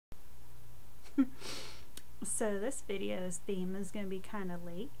So this video's theme is going to be kind of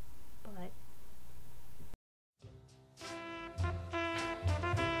late, but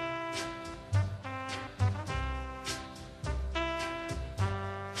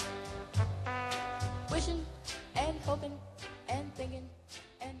Wishing and hoping and thinking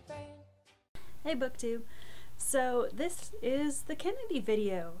and praying. hey BookTube. So this is the Kennedy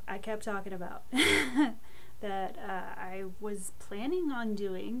video I kept talking about that I was planning on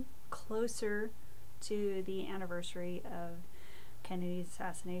doing closer to the anniversary of Kennedy's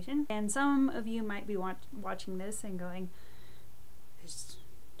assassination. And some of you might be watching this and going, is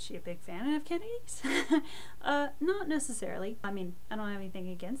she a big fan of Kennedy's? Not necessarily. I mean, I don't have anything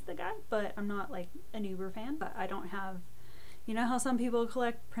against the guy, but I'm not like an uber fan. But I don't have, you know how some people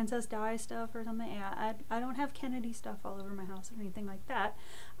collect Princess Di stuff or something? Yeah, I don't have Kennedy stuff all over my house or anything like that.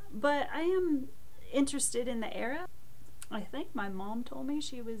 But I am interested in the era. I think my mom told me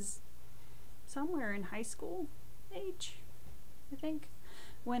she was somewhere in high school age, I think,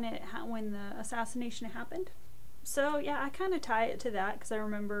 when the assassination happened. So yeah, I kind of tie it to that because I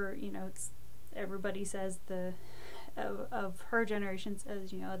remember, you know, everybody says of her generation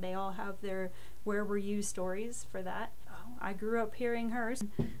says, you know, they all have their "where were you" stories for that. Oh, I grew up hearing hers.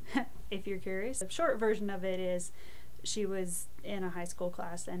 If you're curious, the short version of it is she was in a high school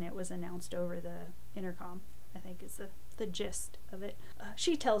class and it was announced over the intercom, I think is the gist of it.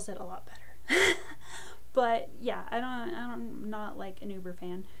 She tells it a lot better. But yeah, I'm not like an uber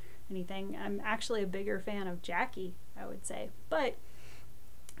fan or anything. I'm actually a bigger fan of Jackie, I would say. But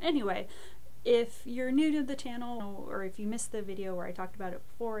anyway, if you're new to the channel or if you missed the video where I talked about it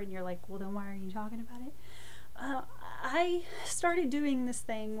before and you're like, well then why are you talking about it? I started doing this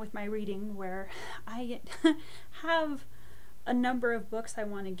thing with my reading where I have a number of books I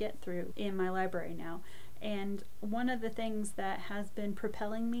want to get through in my library now. And one of the things that has been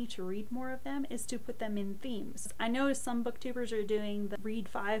propelling me to read more of them is to put them in themes. I know some booktubers are doing the read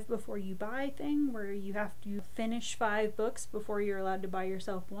 5 before you buy thing, where you have to finish 5 books before you're allowed to buy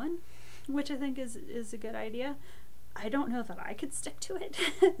yourself one, which I think is a good idea. I don't know that I could stick to it.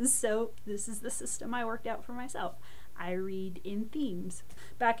 So this is the system I worked out for myself. I read in themes.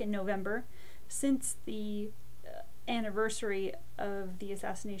 Back in November, since the anniversary of the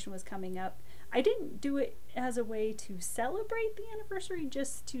assassination was coming up, I didn't do it as a way to celebrate the anniversary,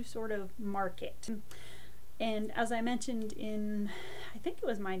 just to sort of mark it. And as I mentioned in, I think it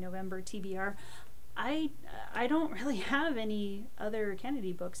was my November TBR, I don't really have any other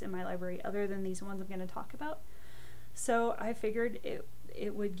Kennedy books in my library other than these ones I'm going to talk about. So I figured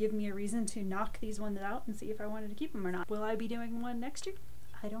it would give me a reason to knock these ones out and see if I wanted to keep them or not. Will I be doing one next year?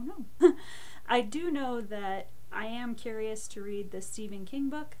 I don't know. I do know that I am curious to read the Stephen King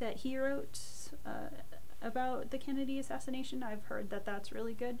book that he wrote about the Kennedy assassination. I've heard that that's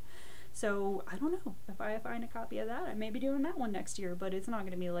really good. So I don't know. If I find a copy of that, I may be doing that one next year, but it's not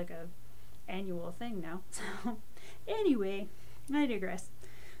going to be like a annual thing now. So anyway, I digress.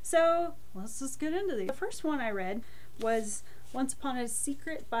 So let's just get into these. The first one I read was Once Upon a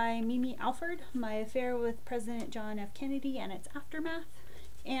Secret by Mimi Alford, My Affair with President John F. Kennedy and Its Aftermath.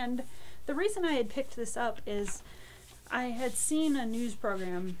 And the reason I had picked this up is I had seen a news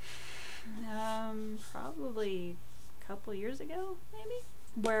program probably a couple years ago, maybe,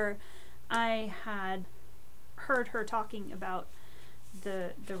 where I had heard her talking about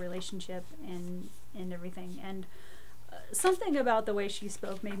the relationship and everything, and something about the way she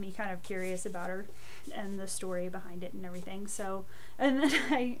spoke made me kind of curious about her and the story behind it and everything. So, and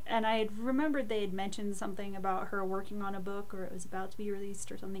then I had remembered they had mentioned something about her working on a book, or it was about to be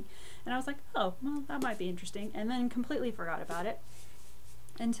released or something, and I was like, oh, well, that might be interesting, and then completely forgot about it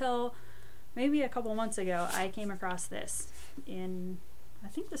until maybe a couple months ago. I came across this in, I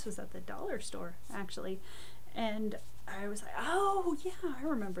think this was at the dollar store actually, and I was like, oh yeah, I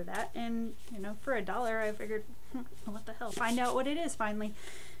remember that. And you know, for $1 I figured, what the hell, find out what it is finally.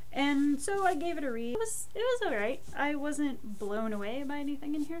 And so I gave it a read. It was alright. I wasn't blown away by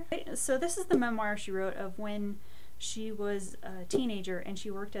anything in here. So this is the memoir she wrote of when she was a teenager and she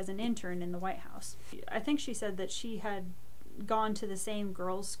worked as an intern in the White House. I think she said that she had gone to the same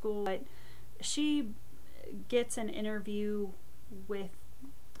girls' school, but she gets an interview with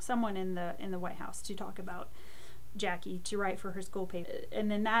someone in the White House to talk about Jackie, to write for her school paper,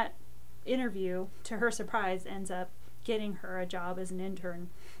 and then that interview, to her surprise, ends up getting her a job as an intern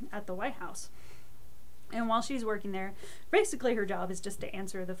at the White House. And while she's working there, basically her job is just to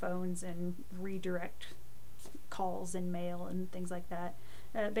answer the phones and redirect calls and mail and things like that.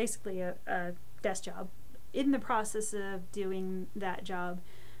 Basically a desk job. In the process of doing that job,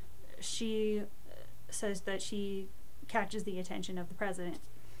 she says that she catches the attention of the president,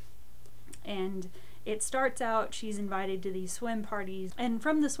 and it starts out, she's invited to these swim parties, and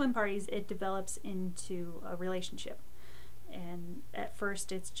from the swim parties it develops into a relationship. And at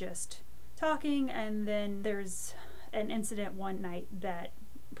first it's just talking, and then there's an incident one night that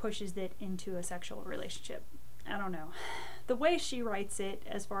pushes it into a sexual relationship. I don't know. The way she writes it,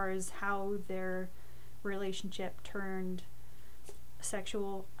 as far as how their relationship turned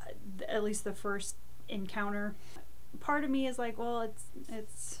sexual, at least the first encounter, part of me is like, well,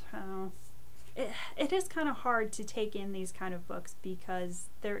 it is kind of hard to take in these kind of books, because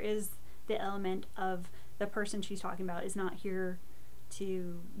there is the element of the person she's talking about is not here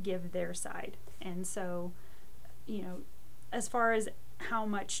to give their side. And so, you know, as far as how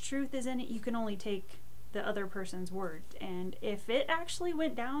much truth is in it, you can only take the other person's word. And if it actually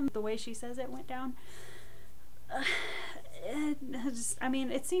went down the way she says it went down,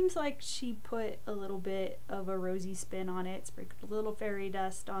 it seems like she put a little bit of a rosy spin on it, sprinkled a little fairy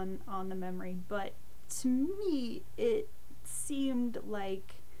dust on the memory, but to me it seemed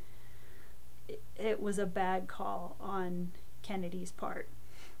like it was a bad call on Kennedy's part,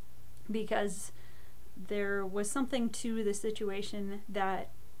 because there was something to the situation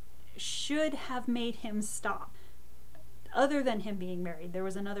that should have made him stop. Other than him being married, there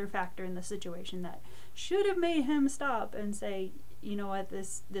was another factor in the situation that should have made him stop and say, you know what,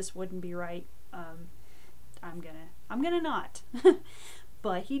 this wouldn't be right. I'm gonna not.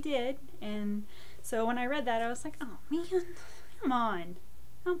 But he did, and so when I read that, I was like, oh man,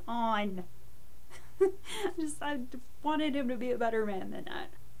 come on. I wanted him to be a better man than that.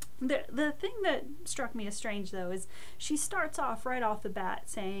 The thing that struck me as strange, though, is she starts off right off the bat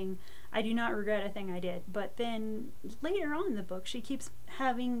saying, I do not regret a thing I did. But then later on in the book, she keeps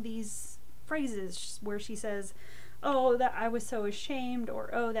having these phrases where she says, oh, that I was so ashamed, or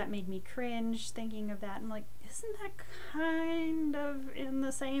oh, that made me cringe thinking of that. I'm like, isn't that kind of in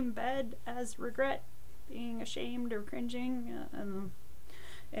the same bed as regret, being ashamed or cringing?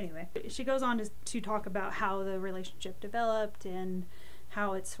 Anyway, she goes on to talk about how the relationship developed and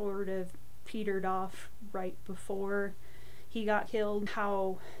how it sort of petered off right before he got killed,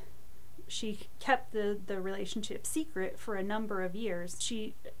 how she kept the relationship secret for a number of years.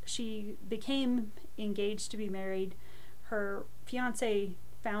 She became engaged to be married. Her fiance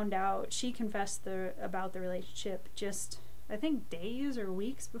found out. She confessed about the relationship just, I think, days or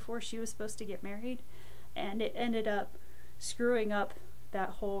weeks before she was supposed to get married, and it ended up screwing up that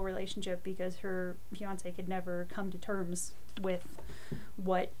whole relationship because her fiance could never come to terms with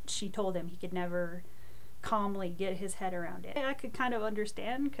what she told him. He could never calmly get his head around it. I could kind of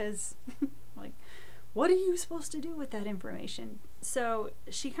understand, because like, what are you supposed to do with that information? So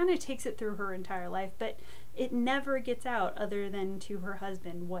she kind of takes it through her entire life, but it never gets out other than to her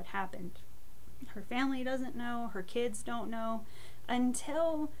husband what happened. Her family doesn't know, her kids don't know,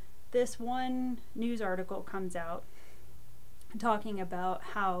 until this one news article comes out talking about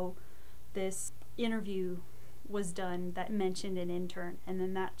how this interview was done that mentioned an intern, and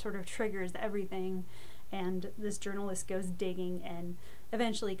then that sort of triggers everything, and this journalist goes digging and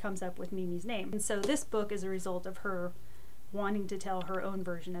eventually comes up with Mimi's name. And so this book is a result of her wanting to tell her own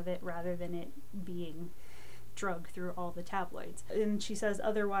version of it rather than it being drugged through all the tabloids. And she says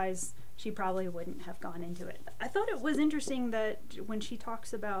otherwise she probably wouldn't have gone into it. I thought it was interesting that when she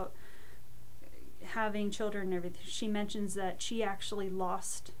talks about having children and everything, she mentions that she actually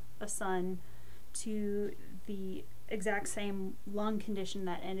lost a son to the exact same lung condition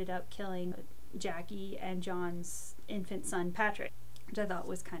that ended up killing Jackie and John's infant son Patrick, which I thought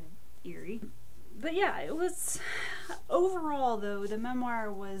was kind of eerie. But yeah, it was, overall though, the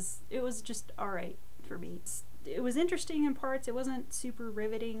memoir was just alright for me. It was interesting in parts. It wasn't super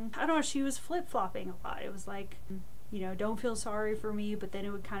riveting. I don't know, she was flip-flopping a lot. It was like, you know, don't feel sorry for me, but then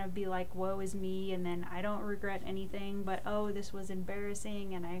it would kind of be like, woe is me, and then I don't regret anything, but oh, this was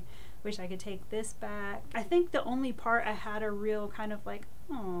embarrassing and I wish I could take this back. I think the only part I had a real kind of like,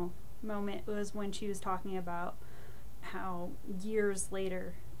 oh, moment was when she was talking about how years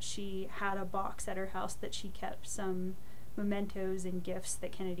later she had a box at her house that she kept some mementos and gifts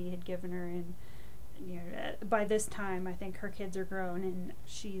that Kennedy had given her, and you know, by this time I think her kids are grown and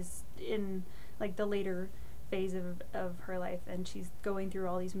she's in like the later phase of her life, and she's going through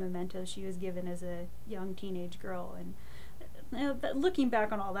all these mementos she was given as a young teenage girl, and you know, looking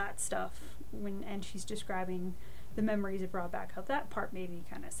back on all that stuff and she's describing the memories it brought back up, that part made me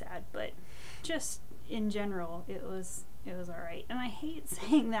kind of sad, but just in general it was alright. And I hate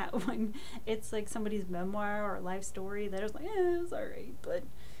saying that when it's like somebody's memoir or life story that is like, it was alright, but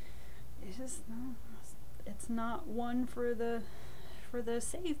it's just it's not one for the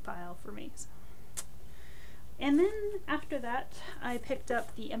save pile for me. So And then after that, I picked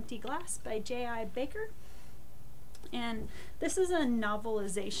up The Empty Glass by J.I. Baker. And this is a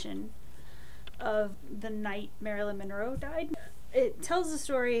novelization of the night Marilyn Monroe died. It tells the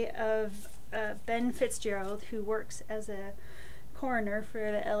story of Ben Fitzgerald, who works as a coroner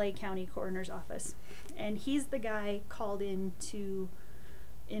for the LA County Coroner's Office. And he's the guy called in to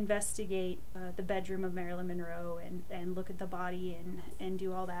investigate the bedroom of Marilyn Monroe and look at the body and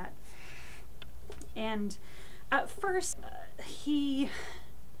do all that. And at first, he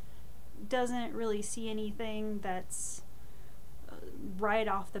doesn't really see anything that's right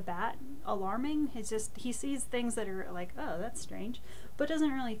off the bat alarming. It's just he sees things that are like, oh, that's strange, but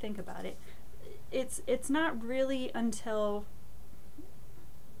doesn't really think about it. It's not really until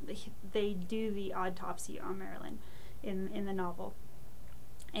they do the autopsy on Marilyn in the novel,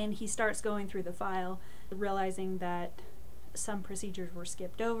 and he starts going through the file, realizing that some procedures were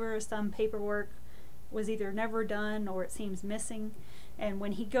skipped over, some paperwork was either never done or it seems missing. And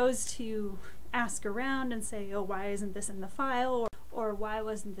when he goes to ask around and say, oh, why isn't this in the file, or why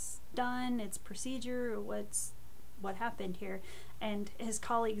wasn't this done, it's procedure, or what happened here, and his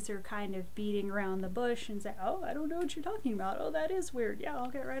colleagues are kind of beating around the bush and say, oh, I don't know what you're talking about, oh, that is weird, yeah, I'll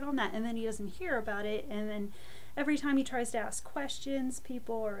get right on that. And then he doesn't hear about it, and then every time he tries to ask questions,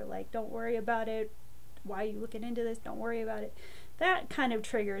 people are like, don't worry about it, why are you looking into this, don't worry about it. That kind of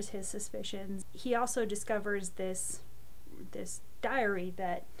triggers his suspicions. He also discovers this diary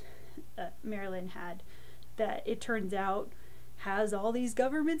that Marilyn had, that it turns out has all these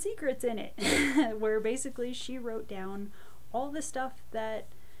government secrets in it, where basically she wrote down all the stuff that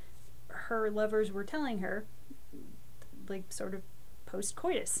her lovers were telling her, like sort of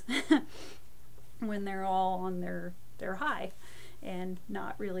post-coitus, when they're all on their high and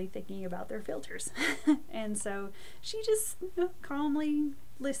not really thinking about their filters. And so she just calmly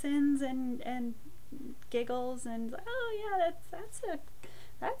listens and giggles and, oh yeah,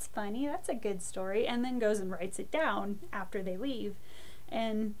 that's funny, that's a good story, and then goes and writes it down after they leave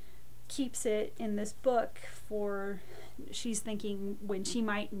and keeps it in this book for, she's thinking, when she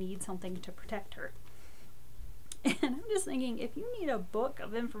might need something to protect her. And I'm just thinking, if you need a book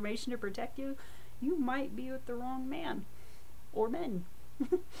of information to protect you, you might be with the wrong man or men.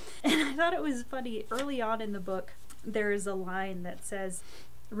 And I thought it was funny, early on in the book there's a line that says,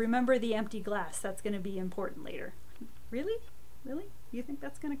 remember the empty glass, that's going to be important later. Really? You think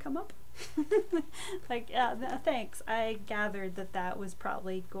that's going to come up? Like, thanks. I gathered that was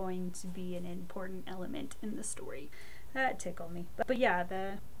probably going to be an important element in the story. That tickled me. But yeah,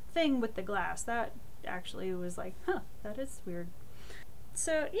 the thing with the glass, that actually was like, huh, that is weird.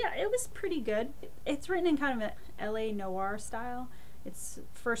 So yeah, it was pretty good. It's written in kind of an LA noir style. It's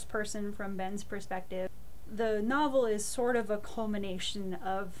first person from Ben's perspective. The novel is sort of a culmination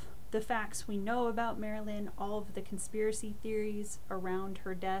of the facts we know about Marilyn, all of the conspiracy theories around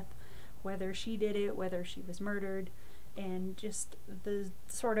her death, whether she did it, whether she was murdered, and just the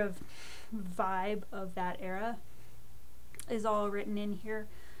sort of vibe of that era is all written in here.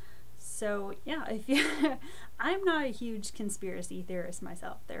 So yeah, I'm not a huge conspiracy theorist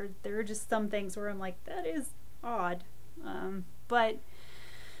myself. There are just some things where I'm like, that is odd, but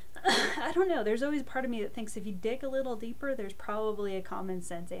I don't know, there's always part of me that thinks if you dig a little deeper, there's probably a common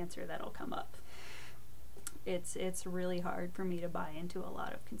sense answer that'll come up. It's really hard for me to buy into a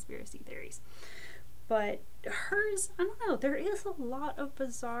lot of conspiracy theories. But hers, I don't know, there is a lot of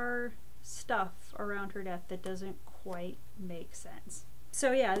bizarre stuff around her death that doesn't quite make sense.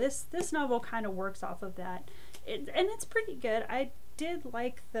 So yeah, this novel kind of works off of that. And it's pretty good. I did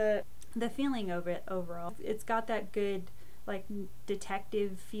like the feeling of it overall. It's got that good, like,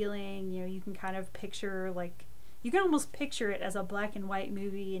 detective feeling. You know, you can kind of picture, like, you can almost picture it as a black and white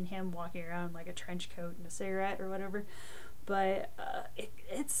movie and him walking around like a trench coat and a cigarette or whatever. But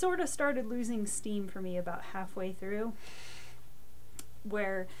it sort of started losing steam for me about halfway through,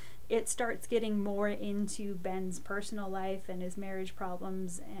 where it starts getting more into Ben's personal life and his marriage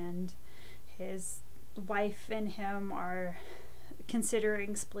problems, and his wife and him are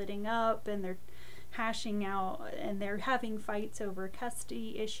considering splitting up, and they're hashing out, and they're having fights over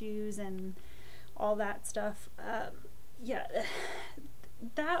custody issues and all that stuff. Yeah,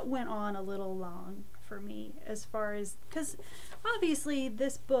 that went on a little long for me, as far as, because obviously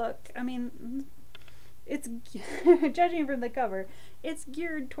this book, I mean, it's judging from the cover, it's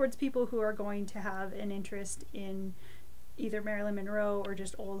geared towards people who are going to have an interest in either Marilyn Monroe or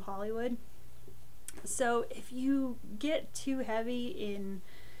just old Hollywood. So if you get too heavy in,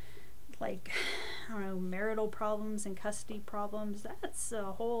 like, I don't know, marital problems and custody problems, that's a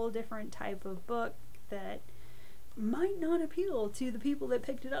whole different type of book that might not appeal to the people that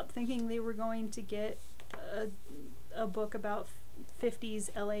picked it up thinking they were going to get a book about 50s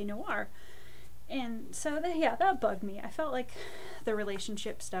LA noir. And so that bugged me. I felt like the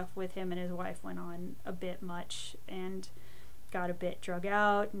relationship stuff with him and his wife went on a bit much and got a bit drug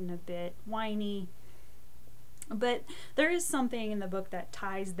out and a bit whiny. But there is something in the book that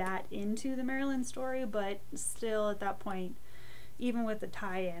ties that into the Marilyn story, but still at that point, even with the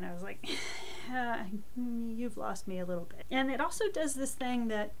tie-in, I was like, you've lost me a little bit. And it also does this thing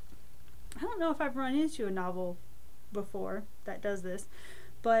that, I don't know if I've run into a novel before that does this,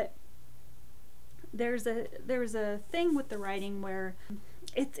 but there's a thing with the writing where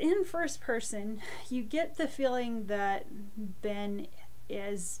it's in first person. You get the feeling that Ben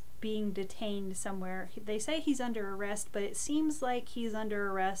is being detained somewhere. They say he's under arrest, but it seems like he's under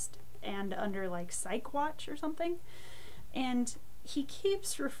arrest and under like psych watch or something. And he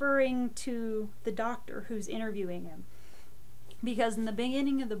keeps referring to the doctor who's interviewing him, because in the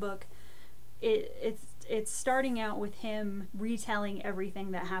beginning of the book, it's starting out with him retelling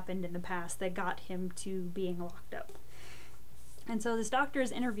everything that happened in the past that got him to being locked up. And so this doctor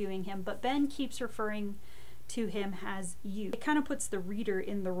is interviewing him, but Ben keeps referring to him as you. It kind of puts the reader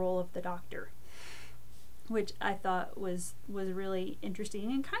in the role of the doctor, which I thought was really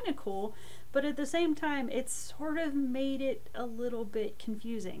interesting and kind of cool, but at the same time it sort of made it a little bit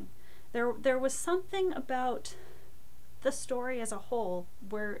confusing. There was something about the story as a whole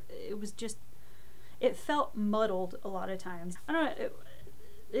where it felt muddled a lot of times. I don't know,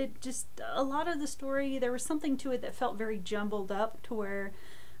 it just, a lot of the story, there was something to it that felt very jumbled up to where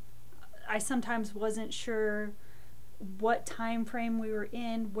I sometimes wasn't sure what time frame we were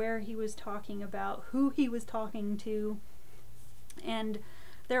in, where he was talking about, who he was talking to. And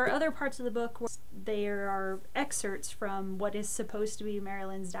there are other parts of the book where there are excerpts from what is supposed to be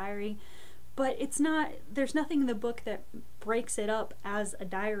Marilyn's diary, but there's nothing in the book that breaks it up as a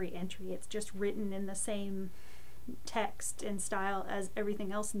diary entry. It's just written in the same text and style as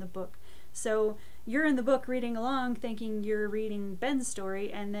everything else in the book. So you're in the book reading along thinking you're reading Ben's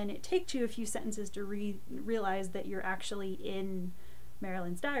story, and then it takes you a few sentences to realize that you're actually in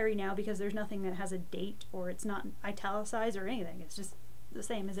Marilyn's diary now, because there's nothing that has a date or it's not italicized or anything. It's just the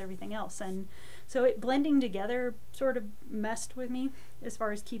same as everything else. And so it blending together sort of messed with me as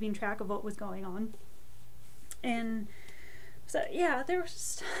far as keeping track of what was going on. And so yeah, there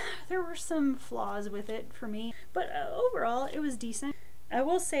were some flaws with it for me, but overall it was decent. I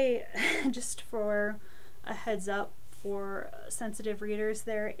will say, just for a heads up for sensitive readers,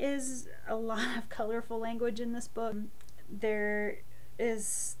 there is a lot of colorful language in this book. There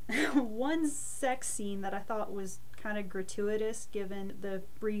is one sex scene that I thought was kind of gratuitous given the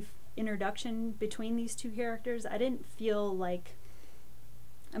brief introduction between these two characters. I didn't feel like,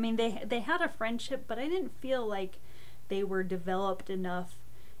 I mean, they had a friendship, but I didn't feel like they were developed enough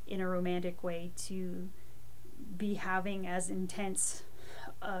in a romantic way to be having as intense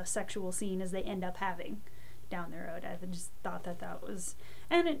a sexual scene as they end up having down the road. I just thought that was,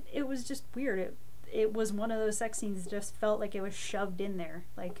 and it was just weird. It was one of those sex scenes that just felt like it was shoved in there.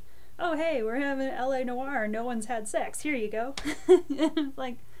 Like, oh hey, we're having LA noir, no one's had sex, here you go.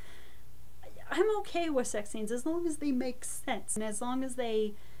 Like, I'm okay with sex scenes as long as they make sense and as long as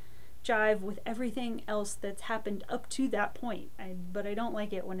they jive with everything else that's happened up to that point. But I don't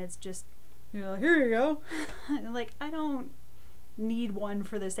like it when it's just, you know, here you go. Like, I don't need one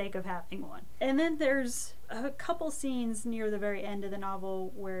for the sake of having one. And then there's a couple scenes near the very end of the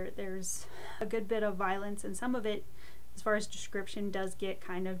novel where there's a good bit of violence, and some of it, as far as description, does get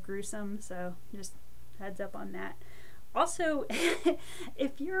kind of gruesome, so just heads up on that. Also,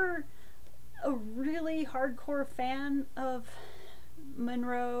 if you're a really hardcore fan of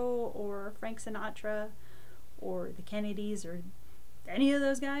Monroe or Frank Sinatra or the Kennedys or any of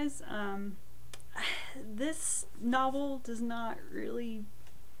those guys, this novel does not really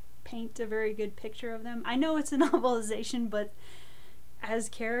paint a very good picture of them. I know it's a novelization, but as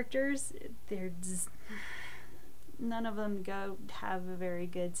characters, they're just, none of them have a very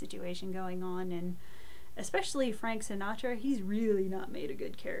good situation going on, and especially Frank Sinatra, he's really not made a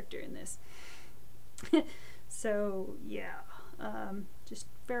good character in this. So yeah, just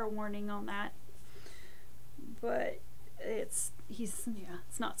fair warning on that. But it's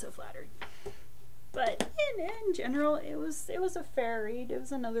not so flattering. But in general, it was a fair read. It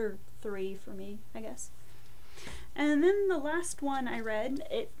was another 3 for me, I guess. And then the last one I read,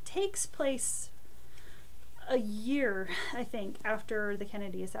 it takes place a year, I think, after the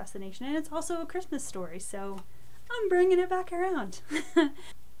Kennedy assassination, and it's also a Christmas story, so I'm bringing it back around.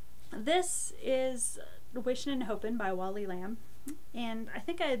 This is Wishin and Hopin by Wally Lamb, and I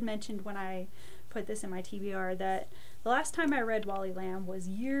think I had mentioned when I put this in my TBR, that the last time I read Wally Lamb was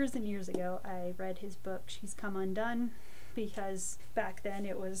years and years ago. I read his book, She's Come Undone, because back then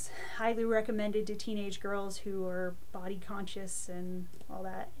it was highly recommended to teenage girls who were body conscious and all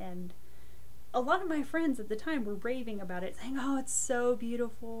that, and a lot of my friends at the time were raving about it, saying, oh, it's so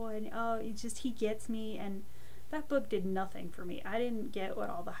beautiful, and oh, he gets me, and that book did nothing for me. I didn't get what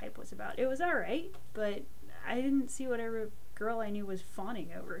all the hype was about. It was alright, but I didn't see what every girl I knew was fawning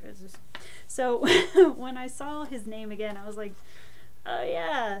over. It was just... So when I saw his name again, I was like, oh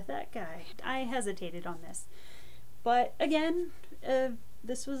yeah, that guy. I hesitated on this. But again,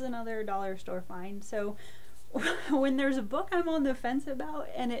 this was another dollar store find, so when there's a book I'm on the fence about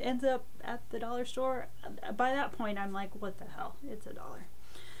and it ends up at the dollar store, by that point I'm like, what the hell, it's $1.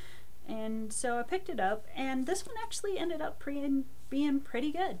 And so I picked it up, and this one actually ended up being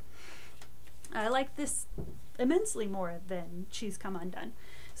pretty good. I like this immensely more than She's Come Undone.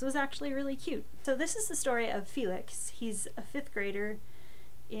 So it was actually really cute. So this is the story of Felix. He's a 5th grader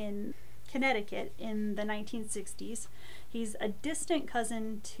in Connecticut in the 1960s. He's a distant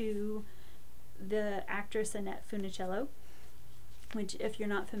cousin to the actress Annette Funicello, which, if you're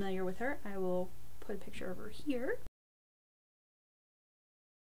not familiar with her, I will put a picture of her here.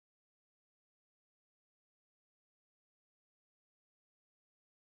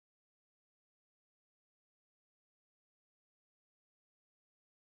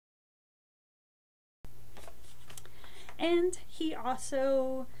 And he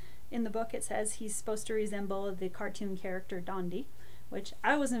also, in the book it says he's supposed to resemble the cartoon character Dondi, which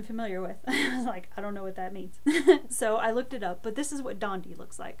I wasn't familiar with. I was like, I don't know what that means. So I looked it up, but this is what Dondi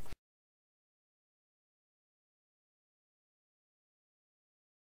looks like.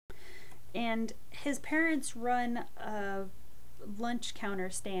 And his parents run a lunch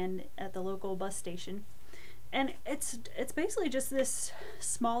counter stand at the local bus station. And it's basically just this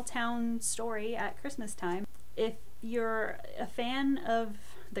small town story at Christmas time. If you're a fan of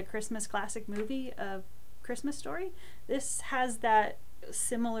the Christmas classic movie of Christmas Story, this has that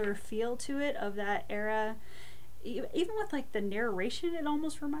similar feel to it, of that era. Even with like the narration, it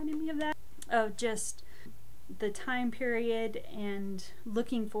almost reminded me of that, of just the time period and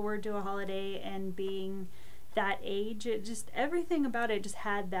looking forward to a holiday and being that age. It just, everything about it just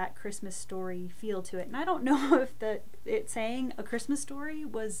had that Christmas Story feel to it. And I don't know if it saying A Christmas Story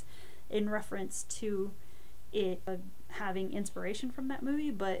was in reference to it having inspiration from that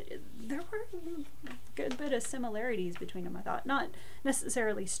movie, but there were a good bit of similarities between them, I thought. Not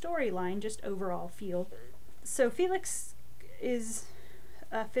necessarily storyline, just overall feel. So Felix is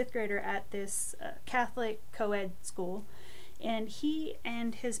a 5th grader at this Catholic co-ed school, and he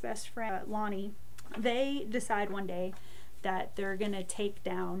and his best friend Lonnie, they decide one day that they're gonna take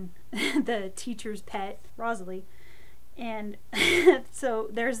down the teacher's pet, Rosalie. And so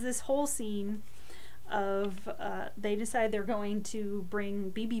there's this whole scene of they decide they're going to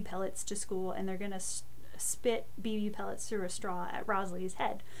bring BB pellets to school, and they're gonna spit BB pellets through a straw at Rosalie's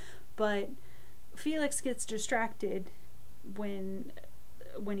head. But Felix gets distracted when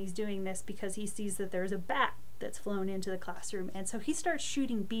he's doing this, because he sees that there's a bat that's flown into the classroom, and so he starts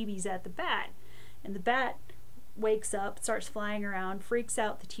shooting BBs at the bat, and the bat wakes up, starts flying around, freaks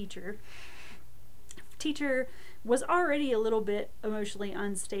out the teacher. Teacher was already a little bit emotionally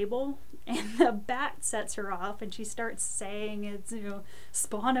unstable, and the bat sets her off, and she starts saying it's, you know,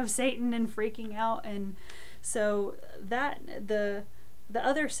 spawn of Satan, and freaking out. And so that the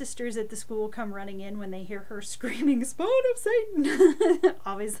other sisters at the school come running in when they hear her screaming spawn of Satan,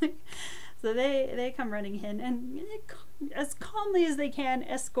 obviously. So they come running in, and as calmly as they can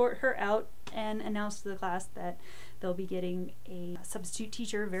escort her out and announce to the class that they'll be getting a substitute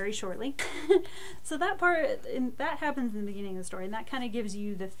teacher very shortly. So that happens in the beginning of the story, and that kind of gives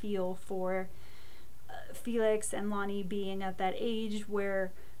you the feel for Felix and Lonnie being at that age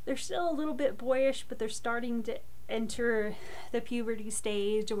where they're still a little bit boyish, but they're starting to enter the puberty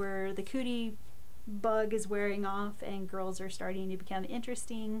stage where the cootie bug is wearing off and girls are starting to become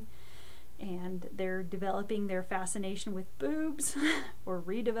interesting, and they're developing their fascination with boobs, or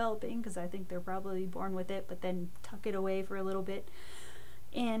redeveloping, because I think they're probably born with it but then tuck it away for a little bit.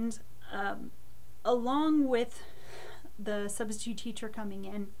 And along with the substitute teacher coming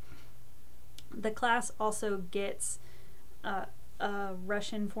in, the class also gets a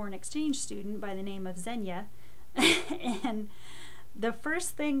Russian foreign exchange student by the name of Xenia. And the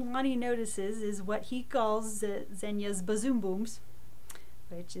first thing Lonnie notices is what he calls Xenia's bazoom booms,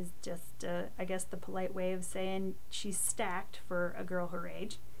 which is just, I guess, the polite way of saying she's stacked for a girl her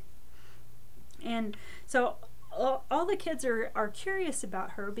age. And so all the kids are curious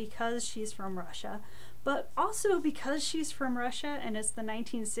about her because she's from Russia, but also because she's from Russia and it's the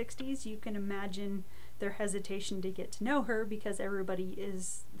 1960s, you can imagine their hesitation to get to know her because everybody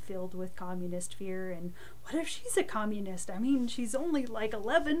is filled with communist fear. And what if she's a communist? I mean, she's only like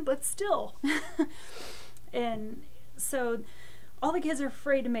 11, but still. And so all the kids are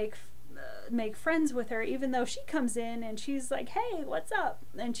afraid to make friends with her, even though she comes in and she's like, hey, what's up?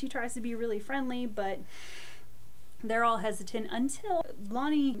 And she tries to be really friendly, but they're all hesitant until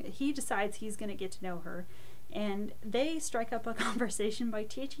Lonnie, he decides he's going to get to know her. And they strike up a conversation by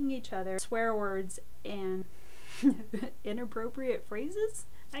teaching each other swear words and inappropriate phrases,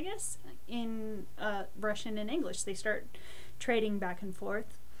 I guess, in Russian and English. They start trading back and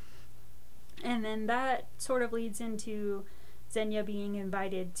forth. And then that sort of leads into Xenia being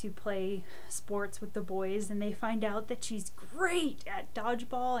invited to play sports with the boys, and they find out that she's great at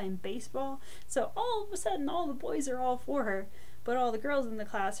dodgeball and baseball. So all of a sudden, all the boys are all for her, but all the girls in the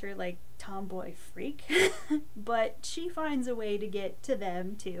class are like, tomboy freak. But she finds a way to get to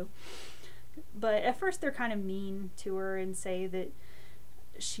them too. But at first they're kind of mean to her and say that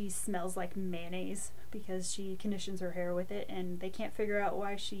she smells like mayonnaise because she conditions her hair with it, and they can't figure out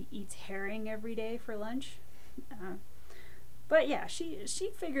why she eats herring every day for lunch. But yeah, she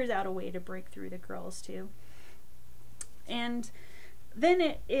figures out a way to break through the girls too. And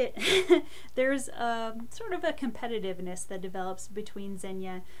then there's sort of a competitiveness that develops between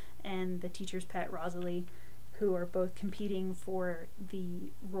Xenia and the teacher's pet Rosalie, who are both competing for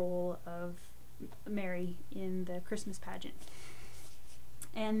the role of Mary in the Christmas pageant.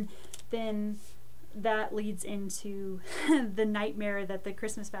 And then that leads into the nightmare that the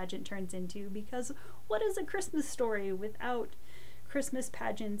Christmas pageant turns into, because what is a Christmas story without Christmas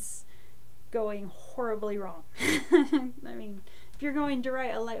pageants going horribly wrong? I mean, if you're going to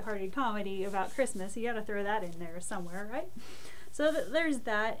write a lighthearted comedy about Christmas, you gotta throw that in there somewhere, right? So there's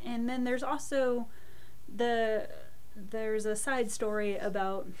that, and then there's also there's a side story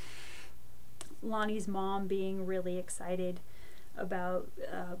about Lonnie's mom being really excited about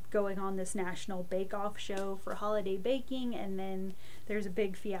going on this national bake-off show for holiday baking, and then there's a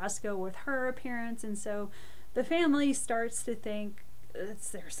big fiasco with her appearance, and so the family starts to think, is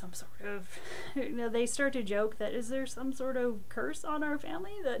there some sort of, they start to joke that, is there some sort of curse on our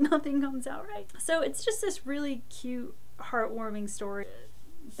family that nothing comes out right? So it's just this really cute, heartwarming story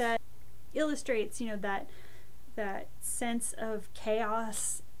that illustrates, that sense of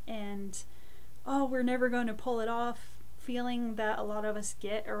chaos and, oh, we're never going to pull it off feeling that a lot of us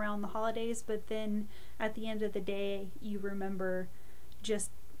get around the holidays, but then at the end of the day, you remember just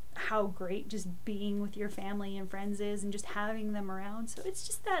how great just being with your family and friends is and just having them around. So it's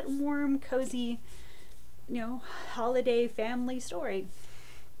just that warm, cozy, holiday family story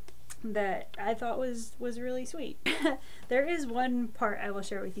that I thought was really sweet. There is one part I will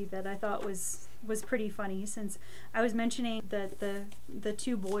share with you that I thought was pretty funny, since I was mentioning that the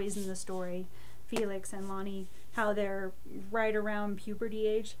two boys in the story, Felix and Lonnie, how they're right around puberty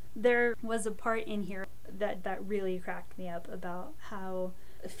age. There was a part in here that really cracked me up about how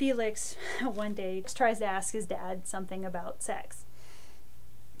Felix one day tries to ask his dad something about sex.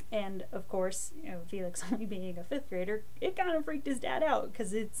 And of course, Felix only being a 5th grader, it kind of freaked his dad out,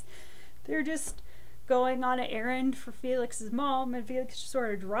 because they're just going on an errand for Felix's mom, and Felix just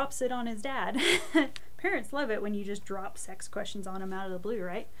sort of drops it on his dad. Parents love it when you just drop sex questions on them out of the blue,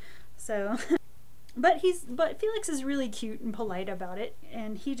 right? So but Felix is really cute and polite about it,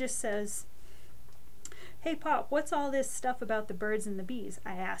 and he just says, "Hey Pop, what's all this stuff about the birds and the bees?"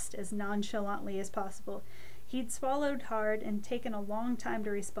 I asked as nonchalantly as possible. He'd swallowed hard and taken a long time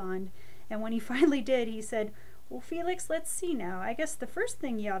to respond, and when he finally did, he said, "Well, Felix, let's see now. I guess the first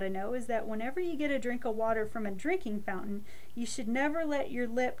thing you ought to know is that whenever you get a drink of water from a drinking fountain, you should never let your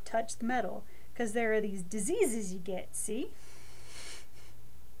lip touch the metal, because there are these diseases you get, see?"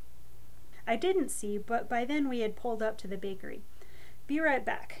 I didn't see, but by then we had pulled up to the bakery. "Be right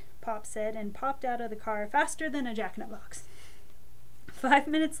back," Pop said, and popped out of the car faster than a jack-in-a-box. 5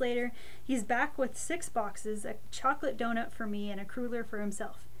 minutes later, he's back with 6 boxes, a chocolate donut for me, and a cruller for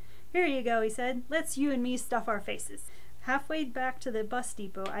himself. "Here you go," he said. "Let's you and me stuff our faces." Halfway back to the bus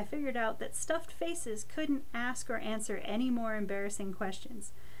depot, I figured out that stuffed faces couldn't ask or answer any more embarrassing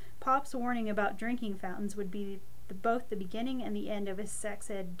questions. Pop's warning about drinking fountains would be both the beginning and the end of his sex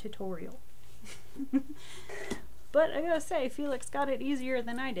ed tutorial. But I gotta say, Felix got it easier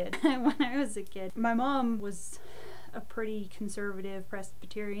than I did when I was a kid. My mom was a pretty conservative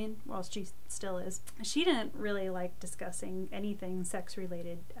Presbyterian. Well, she still is. She didn't really like discussing anything sex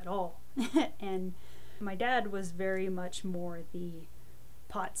related at all. And my dad was very much more the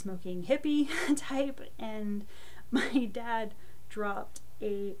pot smoking hippie type, and my dad dropped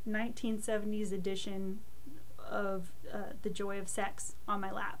a 1970s edition of The Joy of Sex on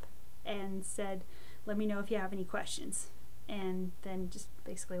my lap and said, "Let me know if you have any questions," and then just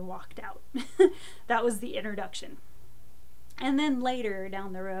basically walked out. That was the introduction. And then later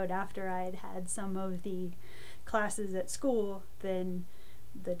down the road, after I had had some of the classes at school, then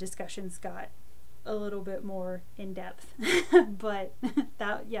the discussions got a little bit more in depth. But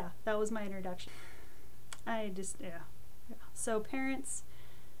that was my introduction. So parents,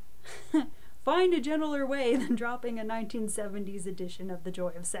 find a gentler way than dropping a 1970s edition of The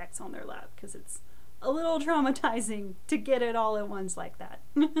Joy of Sex on their lap, because it's a little traumatizing to get it all at once like that.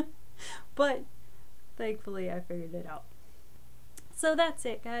 But thankfully I figured it out. So that's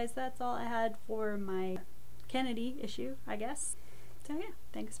it, guys. That's all I had for my Kennedy issue, I guess. So yeah,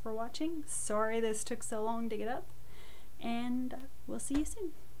 thanks for watching. Sorry this took so long to get up, and we'll see you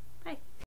soon. Bye.